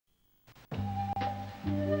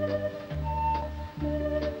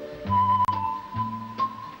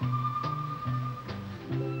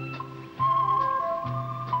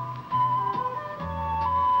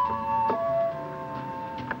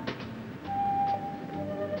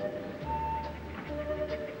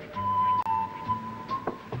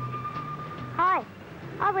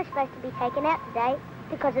I was supposed to be taken out today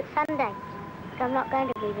because it's Sunday. But I'm not going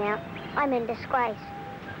to be now. I'm in disgrace.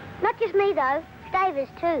 Not just me, though. Dave is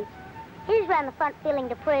too. He's round the front feeling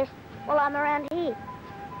depressed while I'm around here.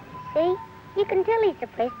 See? You can tell he's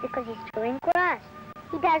depressed because he's chewing grass.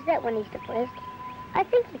 He does that when he's depressed. I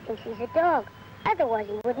think he thinks he's a dog. Otherwise,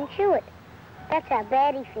 he wouldn't chew it. That's how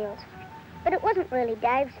bad he feels. But it wasn't really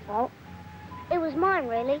Dave's fault. It was mine,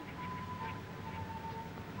 really.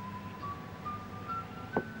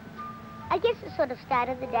 I guess it sort of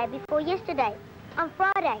started the day before yesterday, on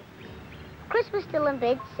Friday. Chris was still in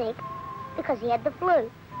bed, sick, because he had the flu.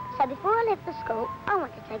 So before I left for school, I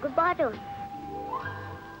went to say goodbye to him.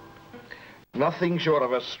 Nothing short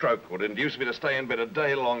of a stroke would induce me to stay in bed a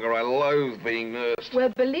day longer. I loathe being nursed. Well,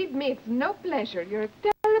 believe me, it's no pleasure. You're a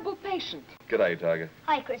terrible patient. G'day, Tiger.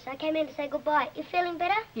 Hi, Chris. I came in to say goodbye. You feeling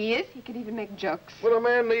better? He is. He could even make jokes. Well, a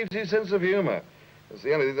man needs his sense of humor. It's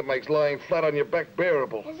the only thing that makes lying flat on your back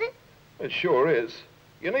bearable. Is it? It sure is.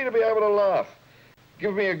 You need to be able to laugh.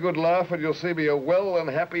 Give me a good laugh and you'll see me a well and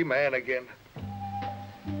happy man again.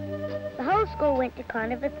 The whole school went to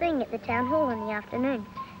kind of a thing at the town hall in the afternoon.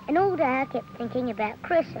 And all day I kept thinking about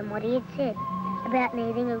Chris and what he had said, about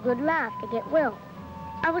needing a good laugh to get well.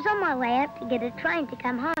 I was on my way out to get a train to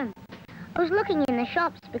come home. I was looking in the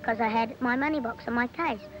shops because I had my money box in my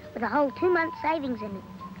case with a whole 2 months' savings in it.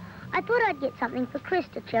 I thought I'd get something for Chris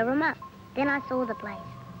to cheer him up. Then I saw the place.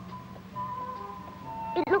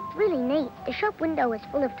 It looked really neat. The shop window was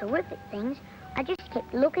full of terrific things. I just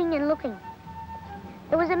kept looking and looking.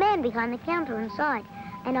 There was a man behind the counter inside,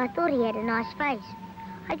 and I thought he had a nice face.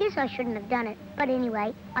 I guess I shouldn't have done it, but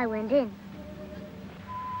anyway, I went in.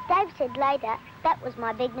 Dave said later that was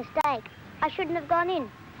my big mistake. I shouldn't have gone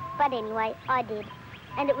in. But anyway, I did.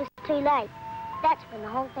 And it was too late. That's when the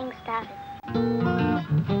whole thing started.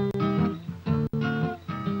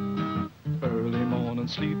 Early morning,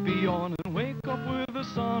 sleepy on, and wake up with the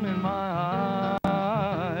sun in my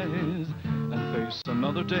eyes. And face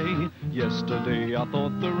another day. Yesterday I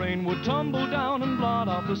thought the rain would tumble down and blot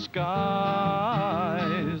out the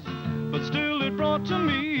skies. But still it brought to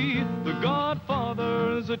me the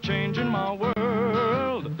Godfathers, a change in my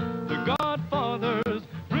world. The Godfathers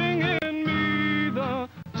bringing me the,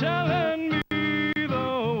 telling me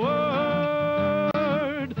the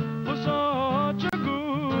word for such a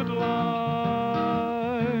good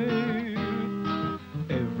life.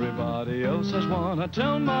 Everybody else has one, I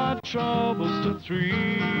tell my troubles to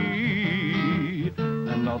 3.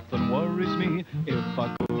 And nothing worries me. If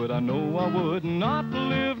I could, I know I would not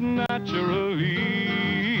live naturally.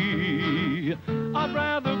 I'd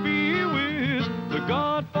rather be with the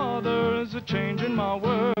Godfathers, a change in my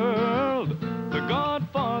world. The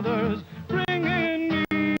Godfathers bringing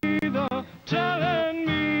me the, telling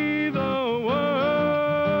me the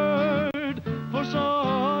word for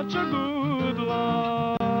such a good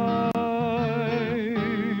life.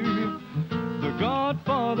 The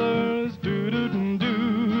Godfathers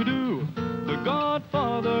do-do-do-do-do. The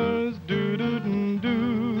Godfathers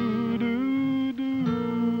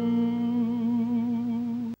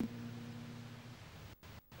do-do-do-do-do-do.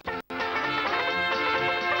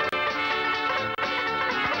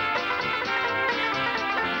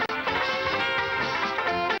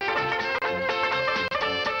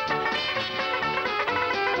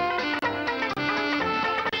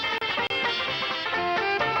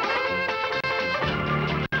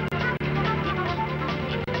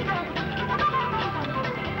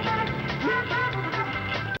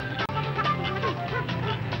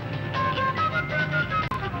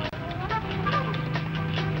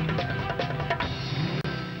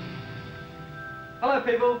 Hello,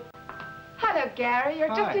 people. Hello, Gary. You're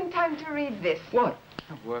Hi. just in time to read this. What?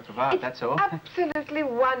 A work of art, It's that's all. absolutely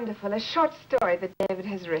wonderful. A short story that David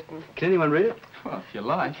has written. Can anyone read it? Well, if you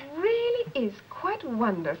like. It really is quite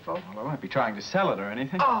wonderful. Well, I won't be trying to sell it or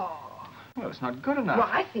anything. Oh. Well, it's not good enough. Well,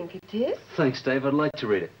 I think it is. Thanks, Dave. I'd like to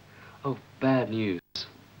read it. Oh, bad news.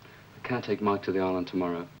 I can't take Mike to the island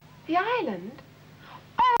tomorrow. The island?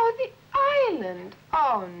 Oh, the island.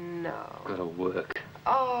 Oh, no. Gotta work.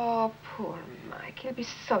 Oh, poor Mike. He'll be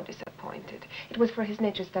so disappointed. It was for his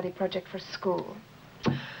nature study project for school.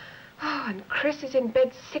 Oh, and Chris is in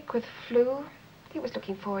bed sick with flu. He was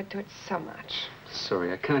looking forward to it so much.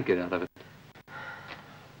 Sorry, I can't get out of it.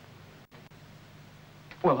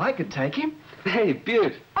 Well, I could take him. Hey,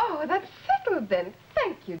 Beaut. Oh, that's settled then.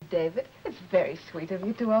 Thank you, David. It's very sweet of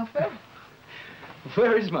you to offer.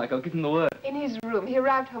 Where is Mike? I'll give him the word. In his room. He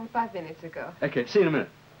arrived home 5 minutes ago. Okay, see you in a minute.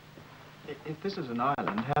 If this is an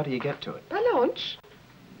island, how do you get to it? By launch.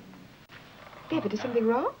 David, is something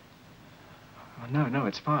wrong? Oh, no,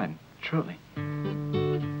 it's fine. Truly.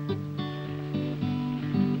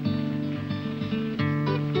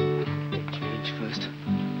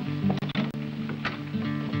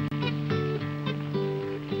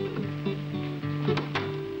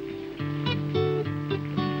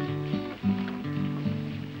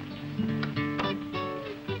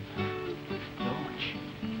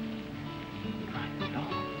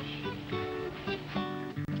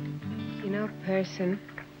 now person.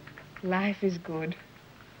 Life is good.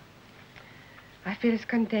 I feel as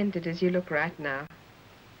contented as you look right now.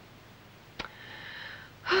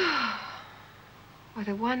 What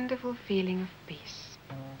a wonderful feeling of peace.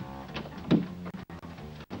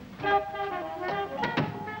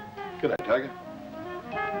 G'day, Tiger.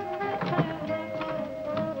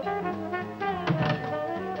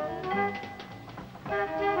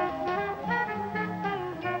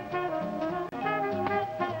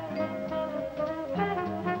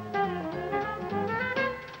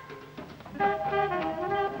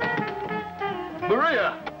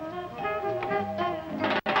 Maria!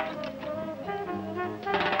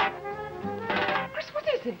 Chris, what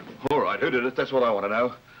is it? All right, who did it? That's what I want to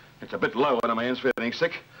know. It's a bit low when a man's feeling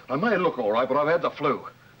sick. I may look all right, but I've had the flu.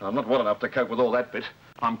 I'm not well enough to cope with all that bit.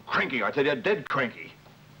 I'm cranky, I tell you, dead cranky.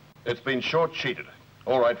 It's been short-sheeted.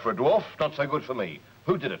 All right for a dwarf, not so good for me.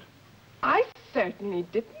 Who did it? I certainly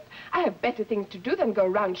didn't. I have better things to do than go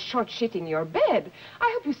around short-shitting your bed.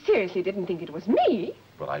 I hope you seriously didn't think it was me.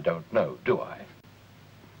 Well, I don't know, do I?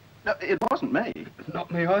 No, it wasn't me.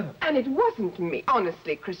 Not me either. And it wasn't me.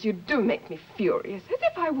 Honestly, Chris, you do make me furious. As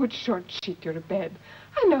if I would short-shit your bed.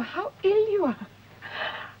 I know how ill you are.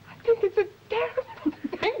 I think it's a terrible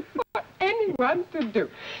thing for anyone to do.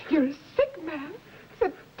 You're a sick man.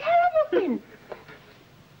 It's a terrible thing.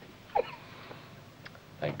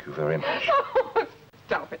 Thank you very much. Oh,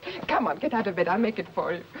 stop it. Come on, get out of bed. I'll make it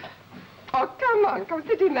for you. Oh, come on. Come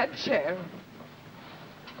sit in that chair.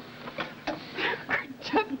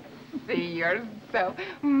 Just see yourself.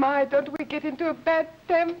 My, don't we get into a bad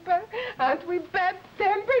temper? Aren't we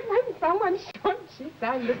bad-tempered when someone short-shits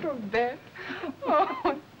our little bed?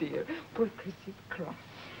 Oh, dear. Poor Chrissy's cross.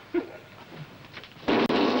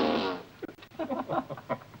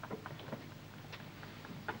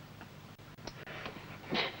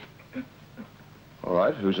 All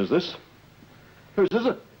right, whose is this? Whose is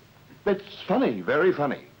it? It's funny, very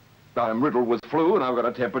funny. I'm riddled with flu and I've got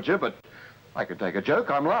a temperature, but I could take a joke.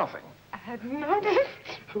 I'm laughing. I had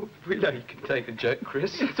noticed. We know you can take a joke,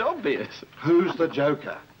 Chris. It's obvious. Who's the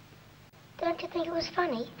joker? Don't you think it was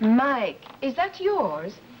funny? Mike, is that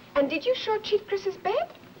yours? And did you short-cheat Chris's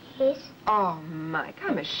bed? Yes. Oh, Mike,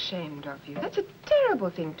 I'm ashamed of you. That's a terrible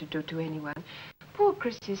thing to do to anyone. Poor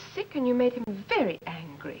Chris is sick and you made him very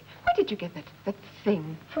angry. Where did you get that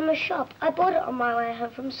thing? From a shop. I bought it on my way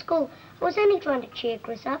home from school. I was only trying to cheer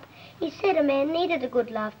Chris up. He said a man needed a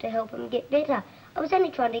good laugh to help him get better. I was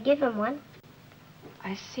only trying to give him one.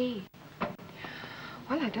 I see.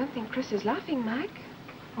 Well, I don't think Chris is laughing, Mike.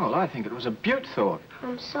 Well, I think it was a beaut thought.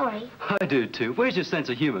 I'm sorry. I do too. Where's your sense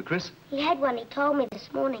of humor, Chris? He had one he told me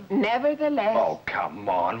this morning. Nevertheless. Oh, come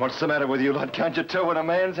on. What's the matter with you lot? Can't you tell when a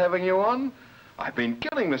man's having you on? I've been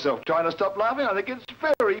killing myself trying to stop laughing. I think it's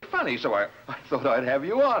very funny, so I thought I'd have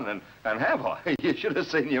you on, and have I? You should have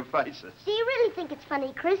seen your faces. Do you really think it's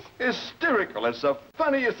funny, Chris? Hysterical. It's the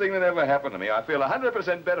funniest thing that ever happened to me. I feel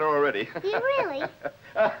 100% better already. Do you really?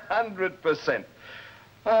 100%.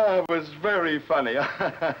 Oh, it was very funny.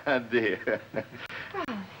 Dear.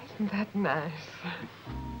 Oh, isn't that nice?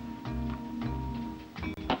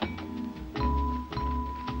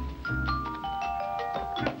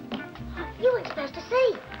 You weren't supposed to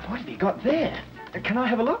see. What have you got there? Can I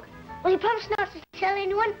have a look? Well, you promised not to tell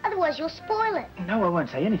anyone, otherwise you'll spoil it. No, I won't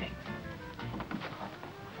say anything.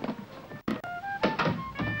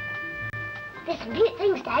 There's some cute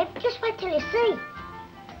things, Dave. Just wait till you see.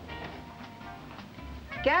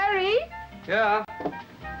 Gary, Yeah,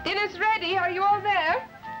 dinner's ready. Are you all there?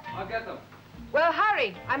 I'll get them. Well,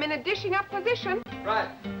 hurry. I'm in a dishing up position. Right.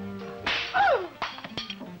 Oh!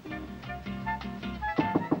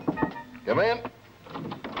 Come in.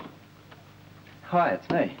 Hi, it's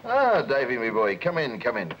me. Ah, Davy, me boy. Come in,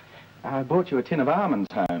 come in. I bought you a tin of almonds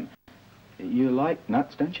home. You like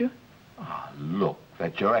nuts, don't you? Ah, look,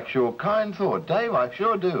 that's your actual kind thought, Dave. I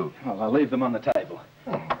sure do. Well, I'll leave them on the table.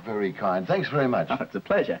 Oh, very kind. Thanks very much. Oh, it's a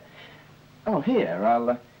pleasure. Oh, here,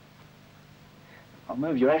 I'll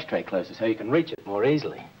move your ashtray closer so you can reach it more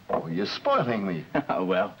easily. Oh, you're spoiling me. Oh,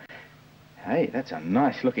 well. Hey, that's a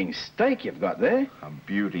nice-looking steak you've got there. A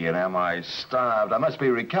beauty, and am I starved? I must be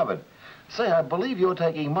recovered. Say, I believe you're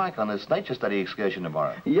taking Mike on this nature study excursion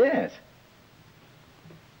tomorrow. Yes.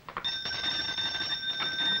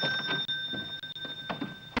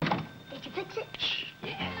 Did you fix it? Shh,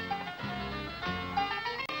 yeah.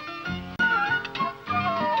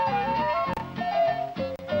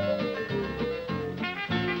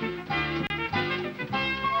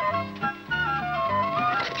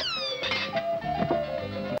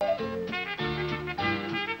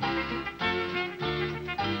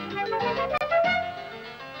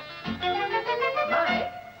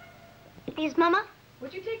 Yes, Mama?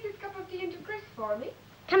 Would you take this cup of tea into Chris for me?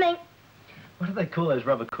 Coming. What do they call those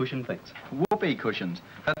rubber cushion things? Whoopee cushions.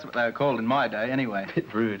 That's what they were called in my day, anyway. A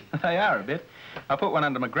bit rude. They are a bit. I put one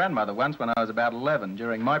under my grandmother once when I was about 11,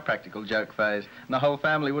 during my practical joke phase, and the whole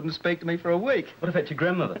family wouldn't speak to me for a week. What about your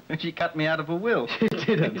grandmother? She cut me out of a will. She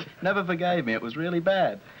didn't? Never forgave me. It was really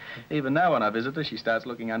bad. Even now, when I visit her, she starts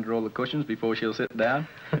looking under all the cushions before she'll sit down.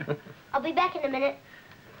 I'll be back in a minute.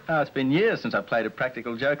 Oh, it's been years since I played a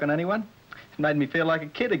practical joke on anyone. It's made me feel like a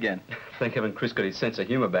kid again. Thank heaven Chris got his sense of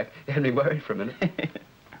humour back. He had me worried for a minute.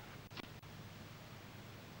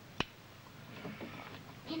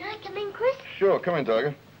 Can I come in, Chris? Sure, come in,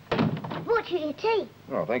 Tiger. I brought you your tea.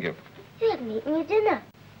 Oh, thank you. You haven't eaten your dinner.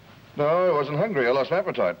 No, I wasn't hungry. I lost my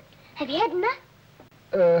appetite. Have you had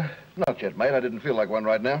enough? Not yet, mate. I didn't feel like one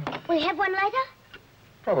right now. Will you have one later?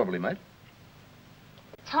 Probably, mate.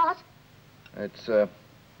 It's hot. It's,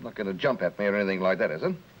 not going to jump at me or anything like that, is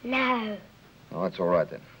it? No. Oh, that's all right,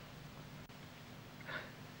 then.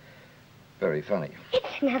 Very funny.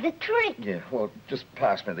 It's another trick. Yeah, well, just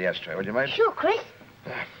pass me the ashtray, will you, mate? Sure, Chris.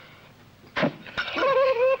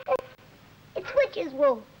 It's witch's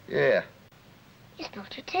wool. Yeah. You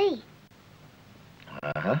spilled your tea.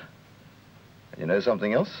 Uh-huh. And you know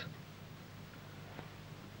something else?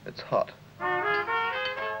 It's hot. Mama,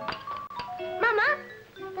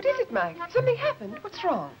 What is it, Mike? Something happened. What's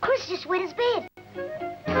wrong? Chris just wet his bed.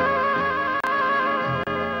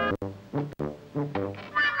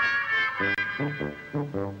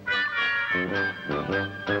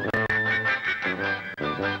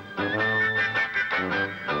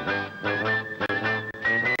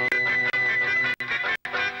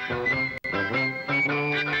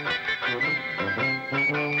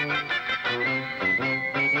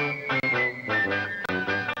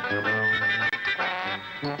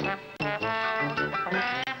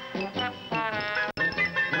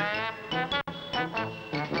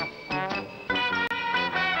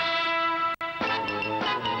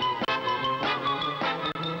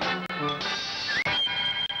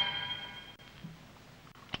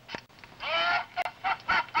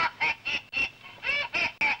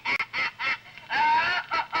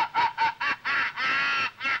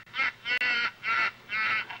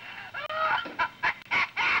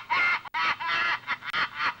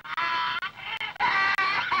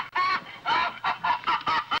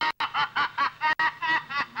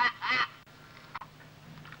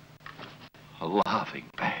 A laughing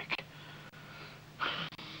bag.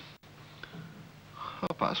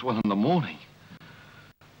 1:30 in the morning.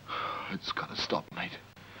 It's got to stop, mate.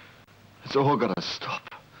 It's all got to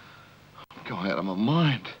stop. I'm going out of my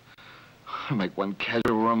mind. I make one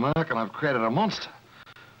casual remark and I've created a monster.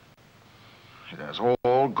 It has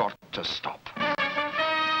all got to stop.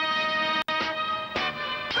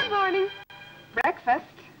 Good morning. Breakfast?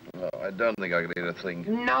 No, I don't think I can eat a thing.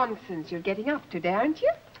 Nonsense. You're getting up today, aren't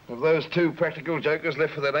you? Have those two practical jokers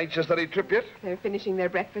left for their nature study trip yet? They're finishing their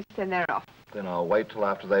breakfast and they're off. Then I'll wait till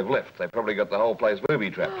after they've left. They've probably got the whole place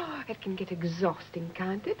booby-trapped. Oh, it can get exhausting,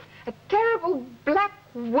 can't it? A terrible black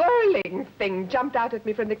whirling thing jumped out at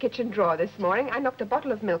me from the kitchen drawer this morning. I knocked a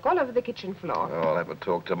bottle of milk all over the kitchen floor. Oh, I'll have a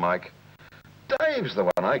talk to Mike. Dave's the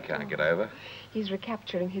one I can't get over. He's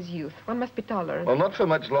recapturing his youth. One must be tolerant. Well, not for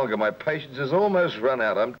much longer. My patience has almost run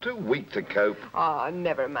out. I'm too weak to cope. Oh,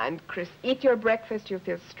 never mind, Chris. Eat your breakfast, you'll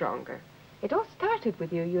feel stronger. It all started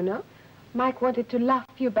with you, you know. Mike wanted to laugh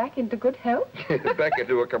you back into good health. Back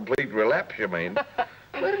into a complete relapse, you mean?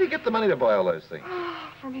 Where did he get the money to buy all those things?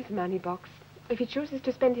 From his money box. If he chooses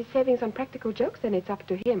to spend his savings on practical jokes, then it's up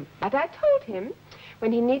to him. But I told him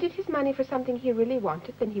when he needed his money for something he really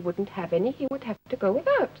wanted, then he wouldn't have any. He would have to go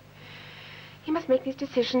without. He must make these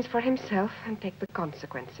decisions for himself and take the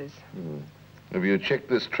consequences. Have you checked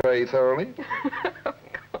this tray thoroughly? Of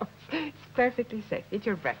course. It's perfectly safe. Eat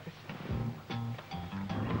your breakfast.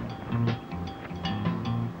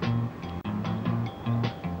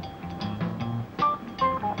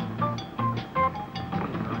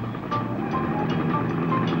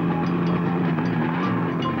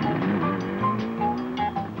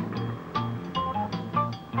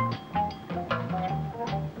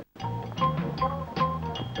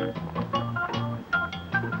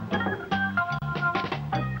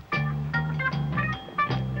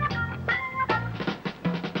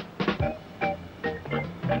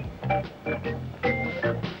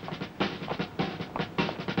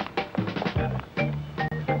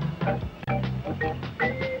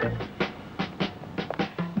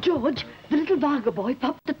 George, the little Varga boy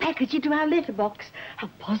popped the package into our letterbox. How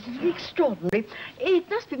positively extraordinary. It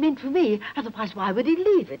must be meant for me, otherwise why would he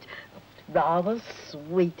leave it? rather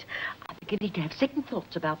sweet. I'm beginning to have second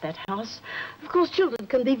thoughts about that house. Of course, children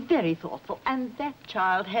can be very thoughtful, and that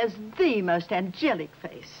child has the most angelic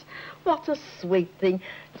face. What a sweet thing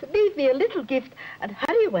to leave me a little gift and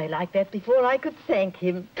hurry away like that before I could thank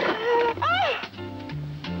him. Ah!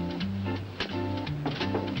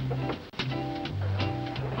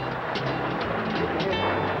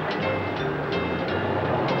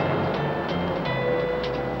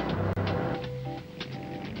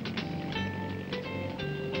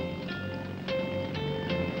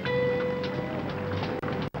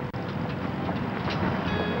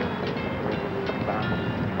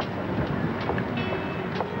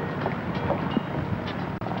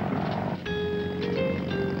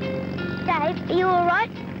 Are you all right?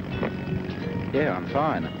 Yeah, I'm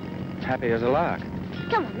fine. Happy as a lark.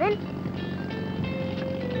 Come on, then.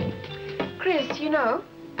 Chris, you know,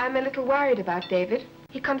 I'm a little worried about David.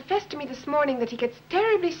 He confessed to me this morning that he gets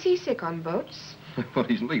terribly seasick on boats. Well,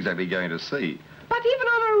 he's not exactly going to sea. But even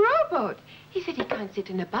on a rowboat, he said he can't sit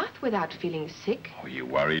in a bath without feeling sick. Oh, you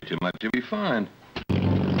worry too much, you'll be fine.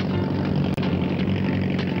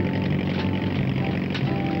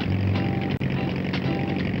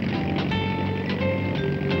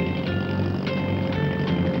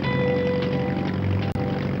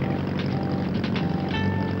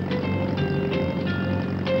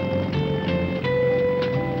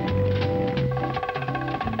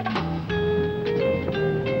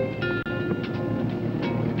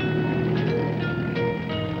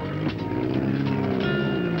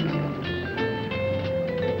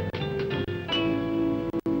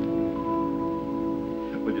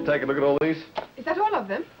 Take a look at all these? Is that all of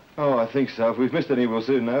them? Oh, I think so. If we've missed any, we'll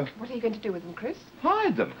soon know. What are you going to do with them, Chris?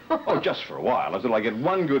 Hide them. Oh, just for a while, until I get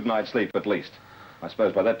one good night's sleep at least. I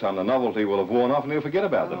suppose by that time the novelty will have worn off and he'll forget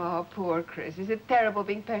about them. Oh, poor Chris. Is it terrible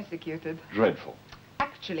being persecuted? Dreadful.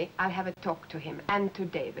 Actually, I'll have a talk to him and to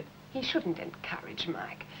David. He shouldn't encourage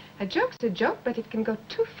Mike. A joke's a joke, but it can go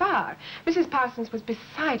too far. Mrs. Parsons was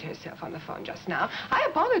beside herself on the phone just now. I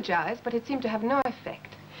apologized, but it seemed to have no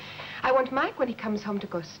effect. I want Mike, when he comes home, to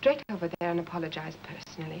go straight over there and apologize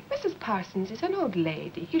personally. Mrs. Parsons is an old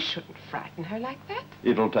lady. You shouldn't frighten her like that.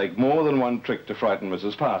 It'll take more than one trick to frighten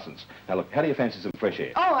Mrs. Parsons. Now, look, how do you fancy some fresh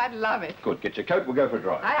air? Oh, I'd love it. Good. Get your coat. We'll go for a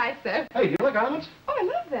drive. Aye, aye, sir. Hey, do you like almonds? Oh, I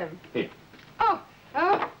love them. Here. Oh,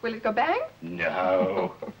 will it go bang?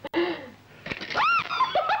 No.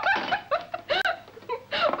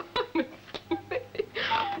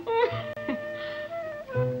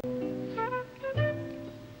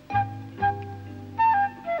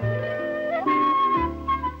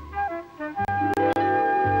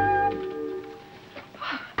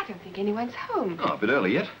 Anyone's home. Oh, a bit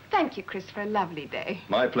early yet. Thank you, Chris, for a lovely day.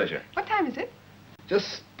 My pleasure. What time is it?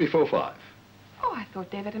 Just before 5. Oh, I thought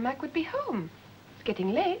David and Mike would be home. It's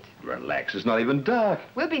getting late. Relax, it's not even dark.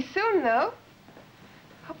 We'll be soon, though.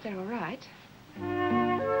 Hope they're all right.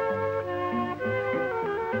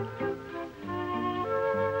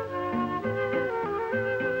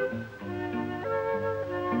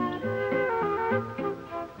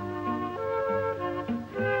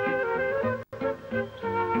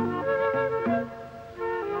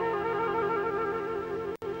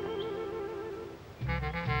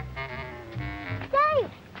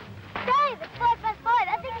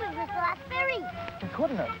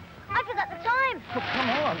 Couldn't it? I forgot the time. Oh, come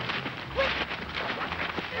on. Quick.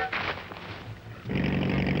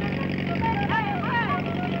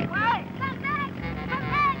 Hey! Come back! Come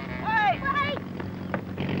back! Hey! Wait!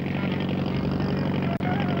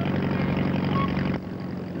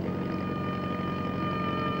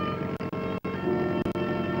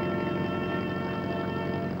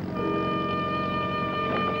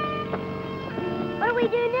 What do we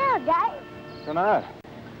do now, Dave? Dunno.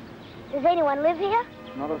 Does anyone live here?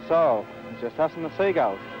 Not a soul. It's just us and the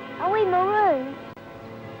seagulls. Are we marooned?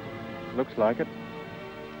 Looks like it.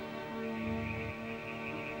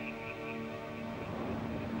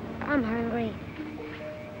 I'm hungry.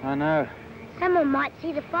 I know. Someone might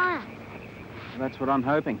see the fire. That's what I'm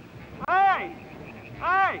hoping. Hey!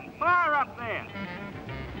 Hey! Fire up there!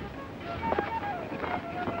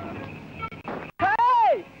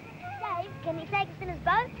 Hey! Dave, can you take us in his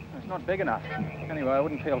boat? It's not big enough. Anyway, I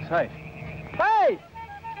wouldn't feel safe. Hey!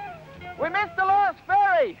 We missed the last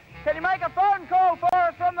ferry! Can you make a phone call for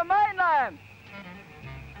us from the mainland?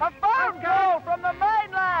 A phone call from the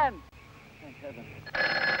mainland! Thank heaven.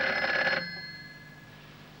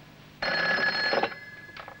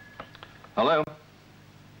 Hello?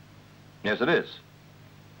 Yes, it is.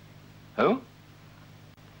 Who?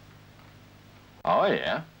 Oh,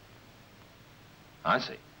 yeah. I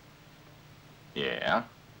see. Yeah.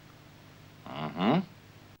 Mm-hmm.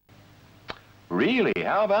 Really?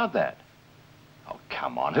 How about that? Oh,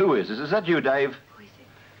 come on. Who is this? Is that you, Dave? Who is it?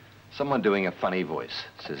 Someone doing a funny voice.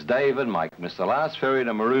 It says, Dave and Mike missed the last ferry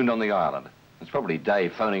to marooned on the island. It's probably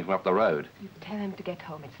Dave phoning from up the road. You tell him to get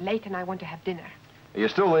home. It's late and I want to have dinner. Are you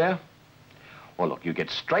still there? Well, look, you get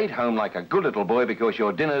straight home like a good little boy because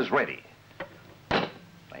your dinner's ready.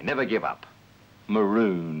 They never give up.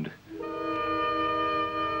 Marooned.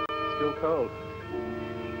 Still cold.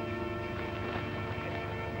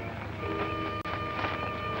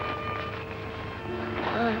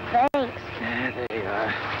 Thanks. Yeah, there you are.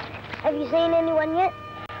 Have you seen anyone yet?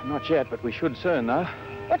 Not yet, but we should soon, though.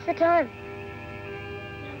 What's the time?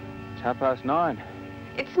 It's 9:30.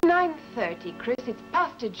 It's 9:30, Chris. It's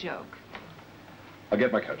past a joke. I'll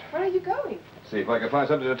get my coat. Where are you going? See if I can find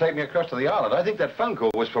something to take me across to the island. I think that phone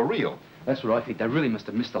call was for real. That's what I think. They really must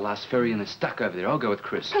have missed the last ferry and they're stuck over there. I'll go with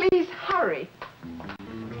Chris. Please, hurry.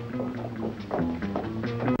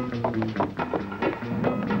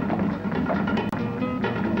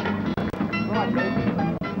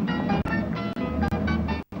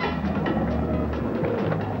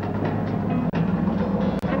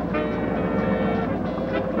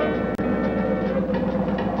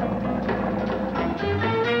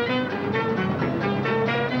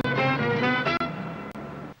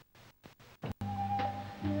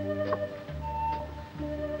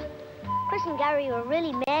 Chris and Gary were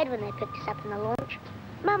really mad when they picked us up in the launch.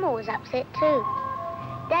 Mama was upset too.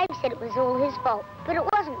 Dave said it was all his fault, but it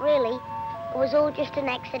wasn't really. It was all just an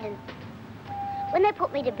accident. When they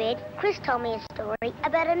put me to bed, Chris told me a story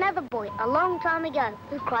about another boy a long time ago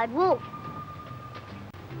who cried wolf.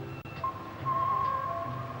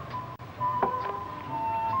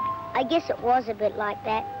 I guess it was a bit like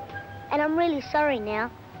that, and I'm really sorry now,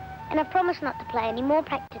 and I've promised not to play any more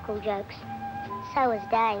practical jokes. So has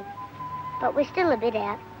Dave. But we're still a bit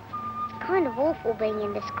out. It's kind of awful being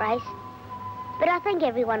in disgrace. But I think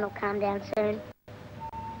everyone will calm down soon.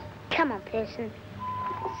 Come on, Pearson.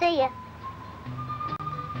 See ya.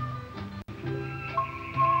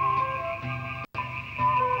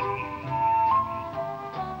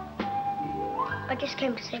 I just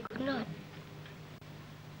came to say good night.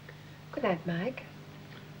 Good night, Mike.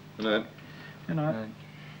 Good night. Good night.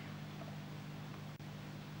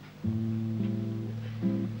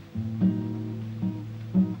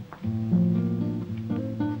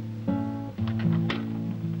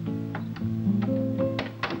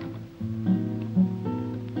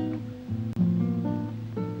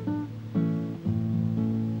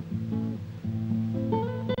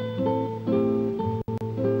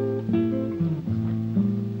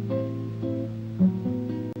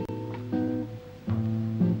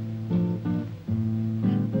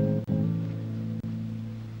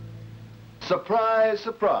 Surprise,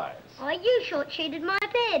 surprise. Oh, you short-sheeted my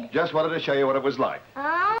bed. Just wanted to show you what it was like.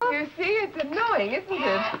 Oh? You see, it's annoying, isn't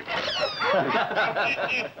it?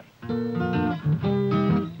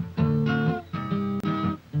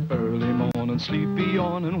 Early morning, sleepy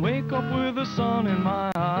yawn, and wake up with the sun in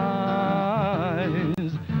my eyes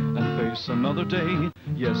and face another day.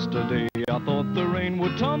 Yesterday, I thought the rain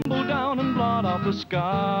would tumble down and blot out the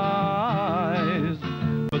skies,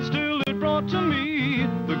 but still it brought to me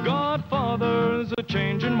the Godfathers, a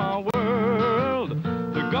change in my world.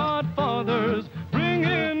 The Godfathers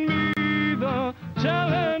bringing me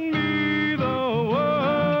telling me the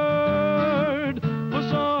word for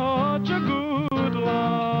such a good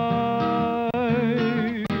life.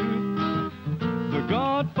 The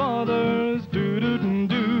Godfathers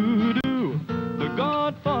do-do-do-do-do. The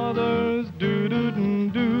Godfathers do-do.